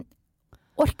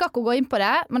 Orker ikke å gå inn på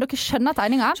det, men dere skjønner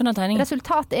tegningen.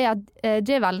 Resultatet er at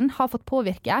djevelen har fått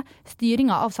påvirke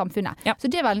styringen av samfunnet. Ja. Så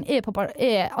djevelen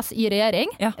er altså i regjering.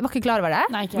 Ja. Jeg var ikke klar over det.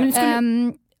 Nei,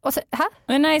 ikke. Hæ?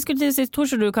 Nei, jeg skulle si, tror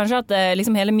ikke du kanskje at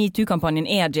liksom hele MeToo-kampanjen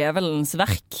er djevelens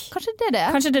verk? Kanskje det er det.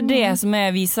 Kanskje det er det som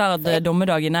viser at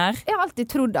dommedagen er? Jeg har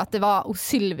alltid trodd at det var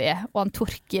Sylvi og han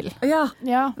Torkil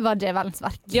var djevelens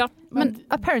verk. Ja. Men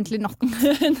apparently not.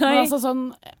 Men altså sånn,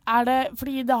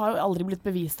 fordi det har jo aldri blitt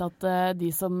bevist at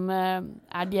de som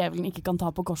er djevelen ikke kan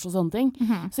ta på kors og sånne ting.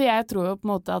 Så jeg tror jo på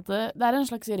en måte at det er en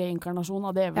slags reinkarnasjon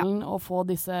av djevelen å få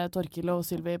disse Torkil og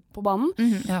Sylvi på banen.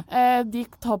 De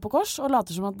tar på kors og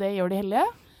later som at det gjør de hellige.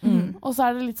 Og så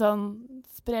er det litt sånn,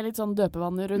 spre litt sånn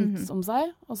døpevann rundt om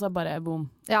seg, og så bare boom.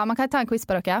 Ja, man kan ta en quiz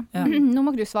på dere. Nå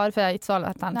må ikke du svare, for jeg ikke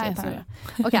svarer etter. Nei, sorry.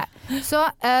 Ok, så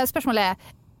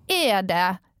spørsmålet er det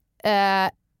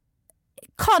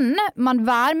kan man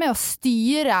være med å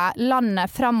styre landet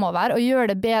fremover og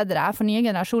gjøre det bedre for nye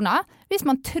generasjoner hvis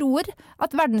man tror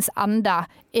at verdens ende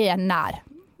er nær?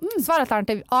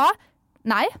 Svaralternativ A,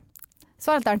 nei.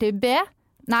 Svaralternativ B,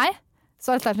 nei.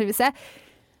 Svaralternativ C,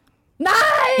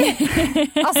 nei!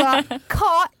 Altså,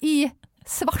 hva i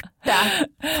svarte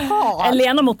faen? Jeg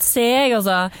lener mot C,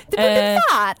 altså. Det burde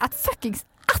være et fuckings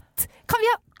Kan vi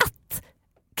ha ett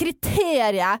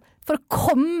kriterie for å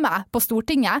komme på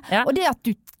Stortinget, og det at du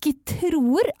ikke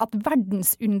tror at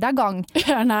verdens undergang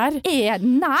er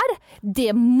nær,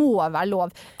 det må være lov.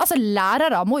 Altså,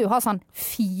 lærere må jo ha sånn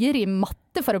 4 i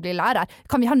matte for å bli lærer.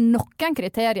 Kan vi ha noen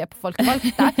kriterier på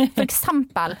folkevalgte? For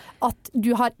eksempel at du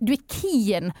er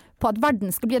keen på at verden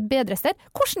skal bli et bedre sted.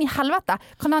 Hvordan i helvete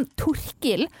kan han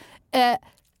Torkil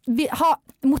ha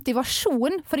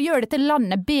motivasjon for å gjøre dette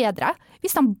landet bedre,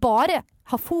 hvis han bare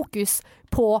har fokus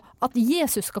på at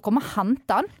Jesus skal komme og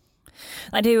hente han?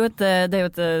 Nei, det er jo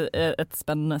et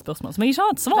spennende spørsmål som jeg ikke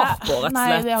har et svar på, rett og slett. Nei,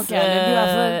 det har ikke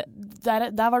jeg.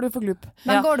 Der var du for glup.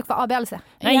 Men går du for A, B eller C?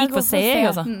 Nei, jeg gikk for C,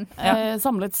 altså.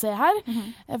 Samlet C her.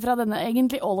 Fra denne,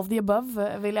 egentlig all of the above,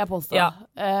 vil jeg påstå. Ja.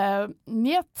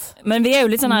 Njet. Men vi er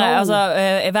jo litt sånn her,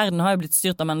 verden har jo blitt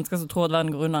styrt av mennesker som tror at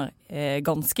verden går under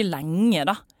ganske lenge,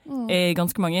 da.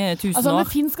 Ganske mange tusen år.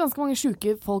 Det finnes ganske mange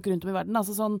syke folk rundt om i verden.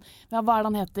 Altså sånn, hva er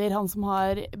det han heter? Han som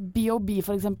har B.O.B.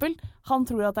 for eksempel. Han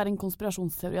tror at det er en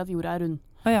konspirasjonsteori at jorda er rund.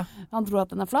 Han tror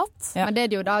at den er flat. Ja. Men det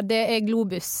er det jo da. Det er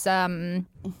globus,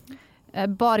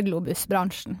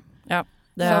 barglobusbransjen. Ja,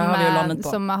 det har de jo landet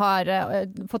på. Som har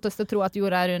fått oss til å tro at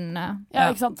jorda er rund.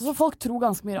 Ja, ikke sant? Så folk tror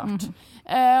ganske mye rart.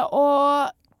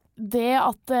 Og det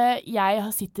at jeg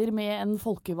sitter med en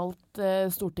folkevalgt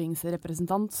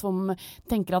stortingsrepresentant som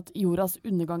tenker at jordas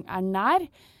undergang er nær,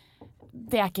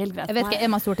 det er ikke helt greit. Jeg vet ikke, er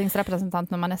man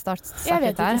stortingsrepresentant når man er startsekretær? Jeg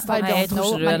vet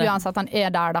ikke, men uansett, han er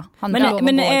der da.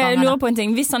 Men jeg lurer på en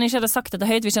ting. Hvis han ikke hadde sagt dette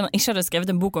høyt, hvis han ikke hadde skrevet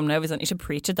en bok om det, og hvis han ikke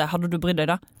preachet det, hadde du brydd deg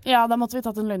da? Ja, da måtte vi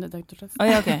tatt en løgndetektortest.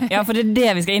 Ja, for det er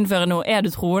det vi skal innføre nå. Er du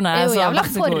troende? Jeg er jo jævla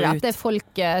for at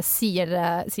folk sier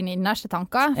sine innerste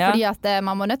tanker, fordi at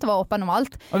man må nødt til å være åpen om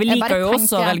alt. Og vi liker jo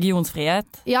også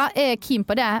religionsfrihet. Ja, jeg er keen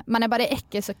på det, men jeg bare er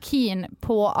ikke så keen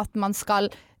på at man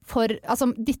skal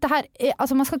dette her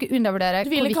man skal ikke undervurdere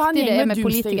hvor viktig det er med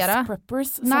politikere.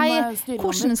 Nei,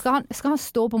 hvordan skal han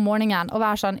stå på morgenen og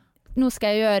være sånn, nå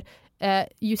skal jeg gjøre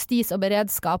justis- og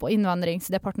beredskap og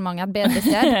innvandringsdepartementet et bedre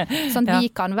sted, sånn at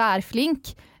vi kan være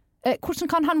flink.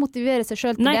 Hvordan kan han motivere seg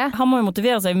selv til det? Han må jo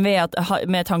motivere seg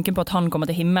med tanken på at han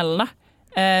kommer til himmelen,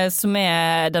 som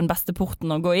er den beste porten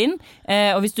å gå inn.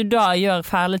 Og hvis du da gjør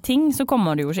fæle ting, så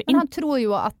kommer du jo ikke inn. Men han tror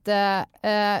jo at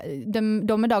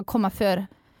dommedag kommer før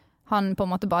han på en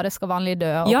måte bare skal vanlig dø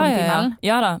og komme til himmelen.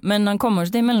 Ja da, men han kommer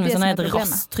ikke til himmelen hvis han er et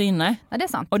rasttryne. Nei, det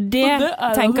er sant. Og det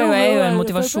tenker jeg er jo en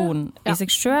motivasjon i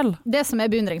seg selv. Det som er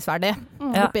beundringsverdig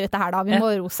oppi dette her da, vi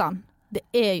må rose han. Det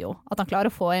er jo at han klarer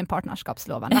å få inn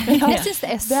partnerskapsloven. Jeg synes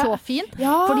det er så fint,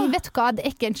 fordi vet du hva, det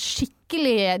er ikke en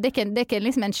skikkelig, det er ikke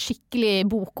liksom en skikkelig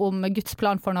bok om Guds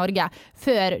plan for Norge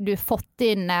før du fått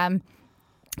inn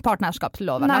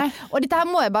partnerskapsloven. Og dette her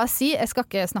må jeg bare si, jeg skal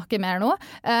ikke snakke mer nå,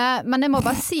 men jeg må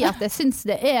bare si at jeg synes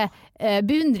det er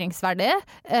beundringsverdig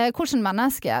hvordan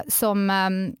mennesker som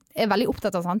er veldig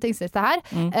opptatt av sånne ting som dette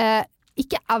her,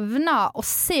 ikke evner å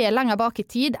se lenger bak i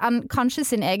tid enn kanskje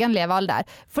sin egen levealder.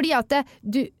 Fordi at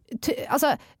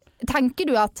tenker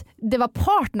du at det var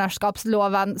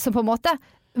partnerskapsloven som på en måte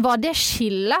var det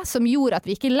skillet som gjorde at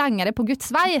vi ikke lenger er på Guds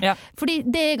vei? Ja. Fordi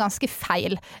det er ganske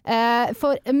feil.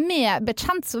 For med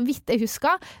bekjent, så vidt jeg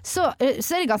husker, så er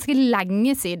det ganske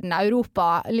lenge siden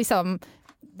Europa liksom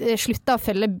slutta å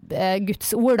følge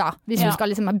Guds ord da, hvis du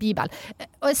skal liksom ha Bibel.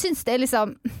 Og jeg synes det er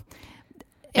liksom...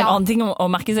 En annen ting å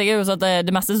merke seg er jo at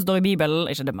det meste som står i Bibelen,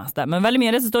 ikke det meste, men veldig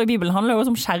mye av det som står i Bibelen handler jo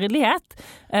også om kjærlighet,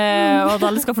 og at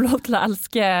alle skal få lov til å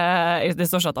elske, det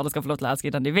står ikke at alle skal få lov til å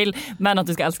elske den de vil, men at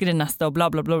du skal elske din neste og bla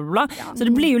bla bla bla. Så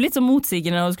det blir jo litt så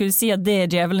motsigende å skulle si at det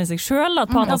er djevelen i seg selv,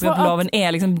 at partnerskapsloven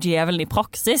er liksom djevelen i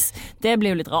praksis. Det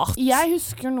blir jo litt rart. Jeg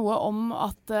husker noe om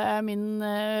at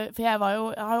for jeg har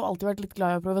jo alltid vært litt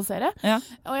glad i å provosere,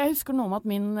 og jeg husker noe om at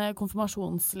min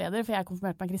konfirmasjonsleder, for jeg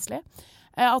konfirmerte meg kristelig,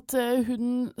 at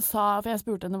hun sa, for jeg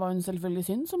spurte henne hva hun selvfølgelig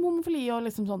syns om homofili og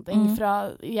liksom sånne ting,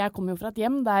 jeg kommer jo fra et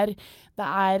hjem der det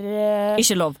er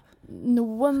ikke lov.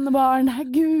 Noen barn er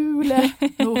gule,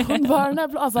 noen barn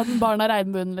er altså at barn er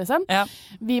regnbuen liksom. Ja.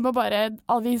 Vi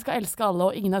skal elske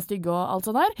alle og ingen er stygge og alt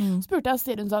sånt der. Spurte jeg, og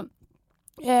sier hun sånn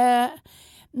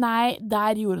nei,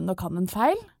 der gjorde hun nok han en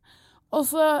feil. Og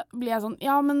så blir jeg sånn,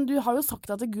 ja, men du har jo sagt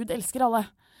at Gud elsker alle.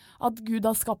 At Gud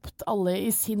har skapt alle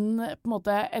i sin, på en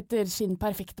måte, etter sin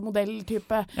perfekte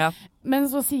modelltype. Ja. Men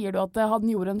så sier du at han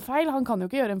gjorde en feil. Han kan jo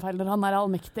ikke gjøre en feil når han er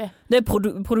allmektig. Det er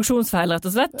produksjonsfeil, rett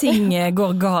og slett. Ting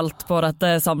går galt på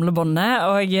dette samlebåndet,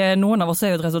 og noen av oss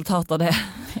er jo et resultat av det.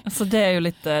 Så det er jo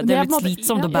litt, litt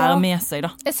slitsomt å bære med seg,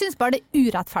 da. Jeg synes bare det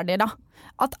er urettferdig, da.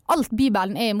 At alt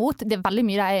Bibelen er imot, det er veldig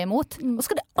mye de er imot. Og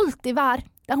skal det alltid være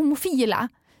det homofile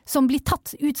som blir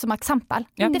tatt ut som eksempel.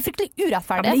 Ja. Det er fryktelig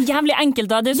urettferdig. Ja, det er jævlig enkelt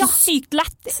da, det er så sykt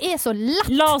lett. Det er så lett.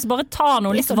 La oss bare ta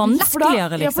noe litt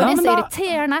vanskeligere, liksom. Ja, det er så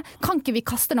irriterende. Kan ikke vi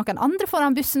kaste noen andre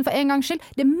foran bussen for en gangs skyld?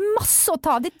 Det er masse å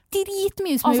ta. Det er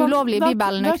dritmye som er ulovlig i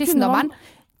Bibelen og kristendommen.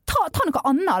 Ta noe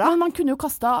annet da. Men man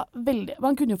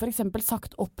kunne jo for eksempel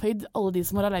sagt opphøyd alle de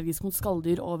som var allergisk mot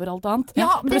skalldyr over alt annet.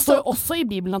 Ja, for det står jo også i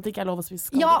Bibelen at det ikke er lov å spise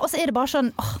skalldyr. Ja, og så er det bare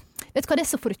sånn, vet du hva, det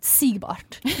så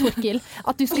forutsigbart, Torkil,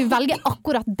 at du skulle velge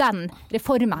akkurat den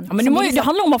reformen. Ja, men det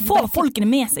handler om å få folkene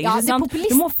med seg, ikke sant?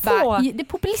 Det er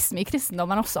populisme I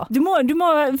kristendommen også. Du må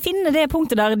finne det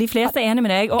punktet der de fleste enig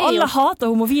med deg, og alle hater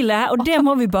homofile, og det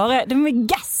må vi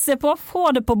gasse på,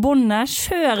 få det på båndet,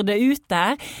 kjør det ut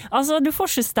der. Altså, du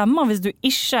får ikke stemmer hvis du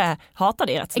ikke hater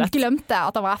de, rett og slett. Jeg glemte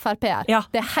at han var FRP-er. Ja.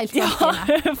 Det helt sant.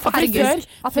 Herregud,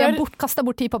 at vi har kastet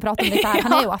bort tid på å prate om dette her.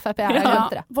 Han jo FRP-er, jeg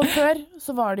glemte det. For før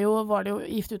så var det jo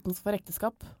gift utenfor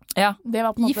ekteskap. Ja. Det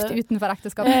var på en måte gift utenfor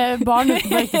ekteskap. Barn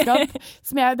utenfor ekteskap.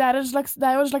 Det er jo en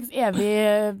slags evig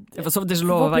det er for så vidt ikke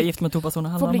lov å være gift med 2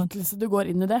 personer heller. Forpliktelse du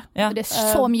går inn I det. Ja. Det er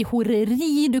så mye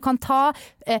horeri du kan ta.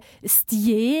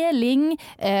 Stjeling,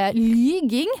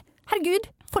 lyging.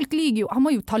 Herregud. Folk lyger jo, han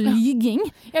må jo ta lyging.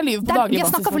 Jeg lyver på daglig basis. Jeg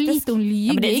snakker for lite om lyging.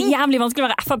 Ja, men det er jævlig vanskelig å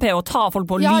være FRP og ta folk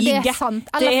på å lyge. Ja, det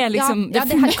sant. Det er liksom, det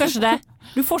funker ikke det.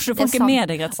 Du får ikke folk med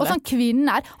deg, rett og slett. Og sånn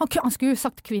kvinner, han skulle jo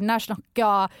sagt kvinner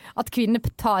snakker, at kvinner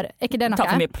tar, ikke det noe? Tar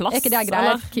for mye plass, ikke det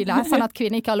greit, Kille? Sånn at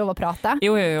kvinner ikke har lov å prate.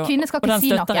 Jo. Kvinner skal ikke si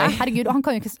noe. Herregud, og han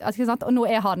kan jo ikke sant? Og nå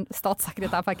er han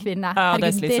statssekretær for kvinner.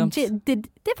 Herregud, det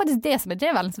er faktisk det som er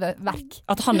djevelens verk.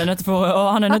 At han er nødt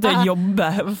til å jobbe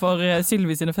for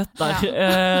Sylvi sine føtter.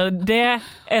 Det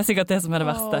er sikkert det som er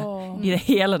det verste I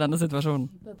hele denne situasjonen.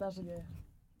 Dette så gøy.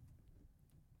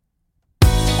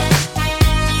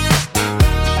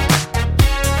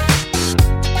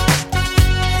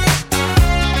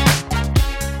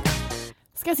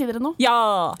 Skal jeg si dere noe?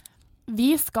 Ja!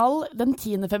 Vi skal den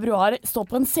 10. februar stå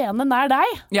på en scene nær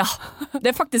deg. Ja,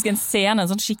 det er faktisk en scene, en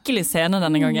sånn skikkelig scene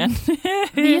denne gangen.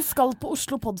 Vi skal på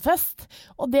Oslo Podfest,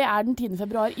 og det er den 10.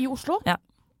 februar I Oslo. Ja.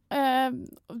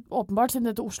 Åpenbart siden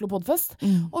det heter Oslo Podfest.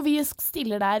 Og vi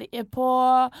stiller der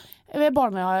ved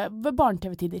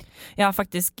barne-TV-tider. Ja,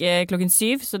 faktisk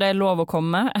 7:00, så det er lov å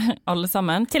komme, alle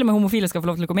sammen. Til og med homofile skal få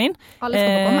lov til å komme inn. Alle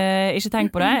skal få komme. Ikke tenk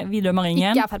på det, vi dømmer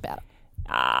ingen. Ikke FRP.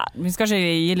 Ja, vi skal ikke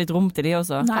gi litt rom til de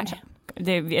også. Nei.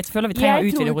 Jeg føler vi trenger å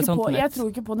utvide horisonten litt. Jeg tror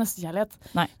ikke på nestekjærlighet.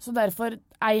 Nei. Så derfor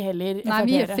ei heller Nei,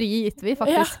 vi frigitt, vi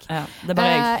faktisk. Ja, det er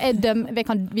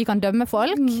bare vi kan dømme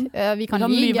folk, vi kan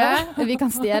lyge, vi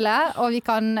kan stjele, og vi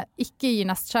kan ikke gi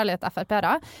nestekjærlighet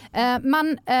FRP-ere.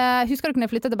 Men husker du når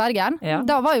jeg flyttet til Bergen? Ja.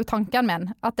 Da var jo tanken min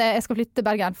at jeg skal flytte til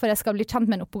Bergen for jeg skal bli kjent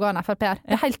med en oppegående FRP-er.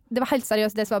 Det var helt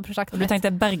seriøst det som var prosjektet mitt. Du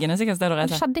tenkte Bergen er sikkert sted å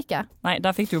reise? Det skjedde ikke. Nei,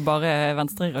 der fikk du jo bare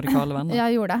venstre radikale venner.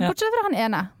 Ja, jeg gjorde det. Bortsett fra han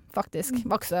ene. Faktisk.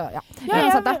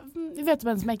 Jeg vet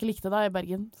hvem som jeg ikke likte da I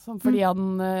Bergen, fordi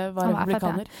han var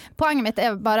republikaner. Poenget mitt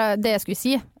er bare det jeg skulle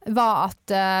si, var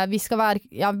at vi skal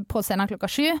være på scenen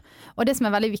 7:00, og det som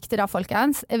er veldig viktig da,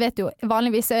 folkens, jeg vet jo,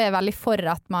 vanligvis er jeg veldig for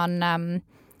at man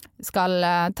skal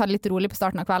ta det litt rolig på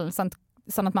starten av kvelden,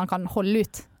 sånn at man kan holde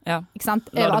ut. Ja. Ikke sant?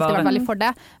 Jeg har alltid vært veldig for det.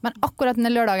 Men akkurat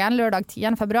denne lørdag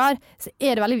 10. februar, så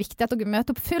er det veldig viktig at dere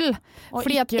møter opp full.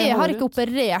 Fordi at jeg har ikke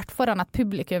operert foran et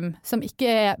publikum som ikke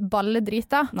er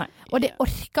balledrita. Nei. Og det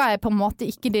orker jeg på en måte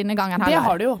ikke denne gangen heller. Det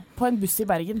har du jo, på en buss I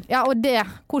Bergen. Ja, og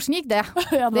hvordan gikk det?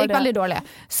 Ja, det gikk veldig dårlig.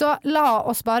 Så la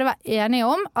oss bare være enige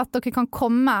om at dere kan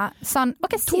komme sånn...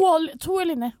 To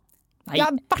linjer.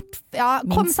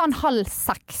 Kom sånn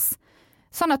 5:30.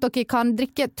 Sånn at dere kan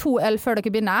drikke 2 øl før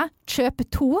dere begynner, kjøpe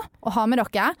 2 og ha med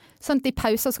dere, sånn at I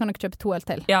pauser så kan dere kjøpe 2 øl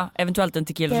til. Ja, eventuelt en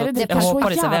tequila shot. Jeg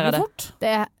håper de serverer det. Det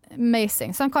er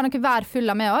amazing. Sånn kan dere være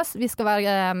fulle med oss. Vi skal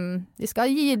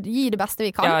gi det beste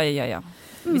vi kan. Ja.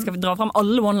 Vi skal dra frem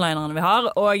alle one-linerne vi har,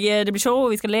 og det blir show,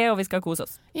 vi skal le, og vi skal kose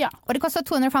oss. Ja. Og det koster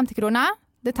 250 kroner.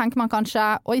 Det tenker man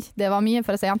kanskje, oi, det var mye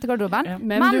for å se jentegarderoben. Ja.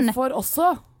 Men du får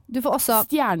også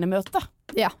stjernemøte.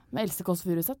 Ja. Med Else Kåss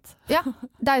Furuseth. Ja,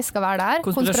 de skal være der.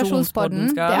 Konspirasjonspodden.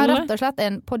 Det er rett og slett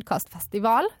en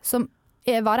podcastfestival som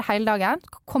varer hele dagen.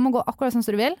 Kom og gå akkurat sånn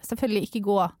som du vil. Selvfølgelig ikke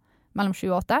gå mellom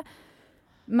 7 og 8.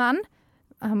 Men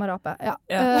jeg må rape. Ja.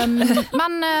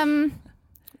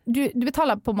 Du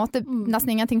betaler på en måte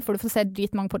nesten ingenting for du får se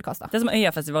dritmange podcaster. Det som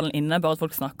Øyafestivalen inne, bare at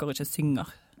folk snakker og ikke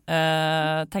synger.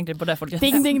 Tenk litt på det, folkens.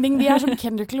 Ding, ding, ding, de er som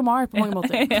Kendrick Lamar på mange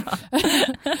måter.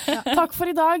 Takk for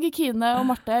I dag, Kine og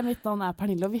Marte. Mitt navn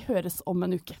Pernille, og vi høres om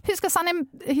en uke. Husk å sende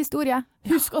inn historie.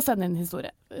 Husk å sende inn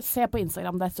historie. Se på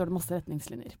Instagram, der står det masse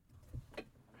retningslinjer.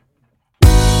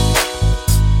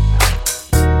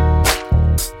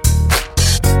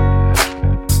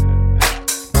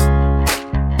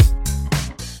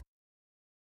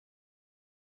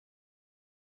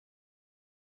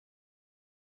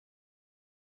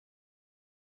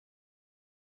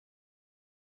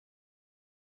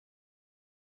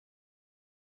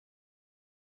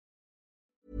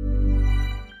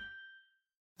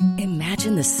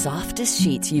 Imagine the softest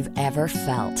sheets you've ever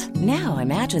felt. Now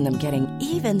imagine them getting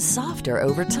even softer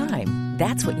over time.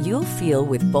 That's what you'll feel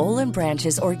with Boll &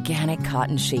 Branch's organic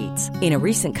cotton sheets. In a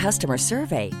recent customer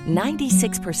survey,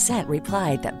 96%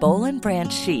 replied that Boll &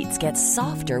 Branch sheets get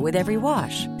softer with every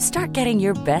wash. Start getting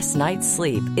your best night's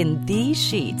sleep in these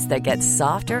sheets that get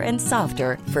softer and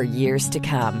softer for years to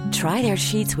come. Try their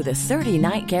sheets with a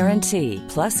 30-night guarantee.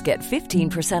 Plus, get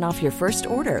 15% off your first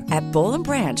order at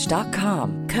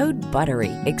bollandbranch.com. Code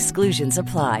BUTTERY. Exclusions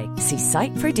apply. See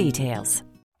site for details.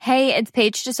 Hey, it's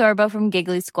Paige DeSorbo from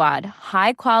Giggly Squad.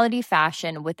 High quality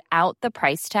fashion without the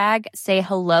price tag. Say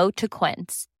hello to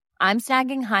Quince. I'm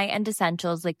snagging high-end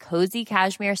essentials like cozy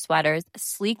cashmere sweaters,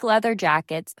 sleek leather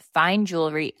jackets, fine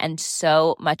jewelry, and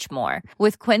so much more.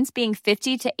 With Quince being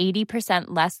 50 to 80%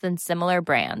 less than similar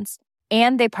brands.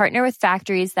 And they partner with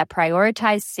factories that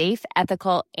prioritize safe,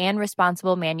 ethical, and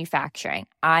responsible manufacturing.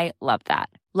 I love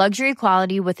that. Luxury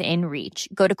quality within reach.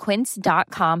 Go to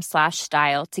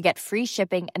quince.com/style to get free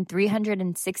shipping and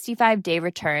 365-day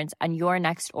returns on your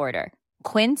next order.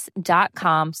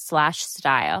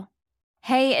 Quince.com/style.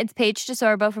 Hey, it's Paige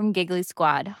DeSorbo from Giggly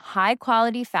Squad. High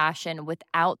quality fashion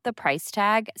without the price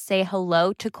tag. Say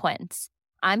hello to Quince.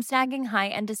 I'm snagging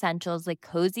high-end essentials like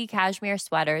cozy cashmere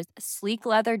sweaters, sleek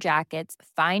leather jackets,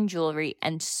 fine jewelry,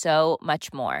 and so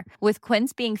much more. With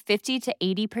Quince being 50 to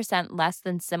 80% less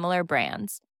than similar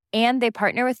brands. And they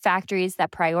partner with factories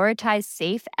that prioritize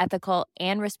safe, ethical,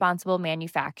 and responsible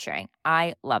manufacturing.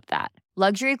 I love that.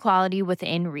 Luxury quality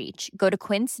within reach. Go to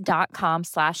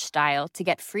quince.com/style to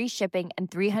get free shipping and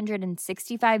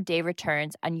 365-day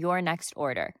returns on your next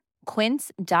order.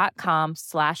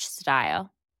 Quince.com/style.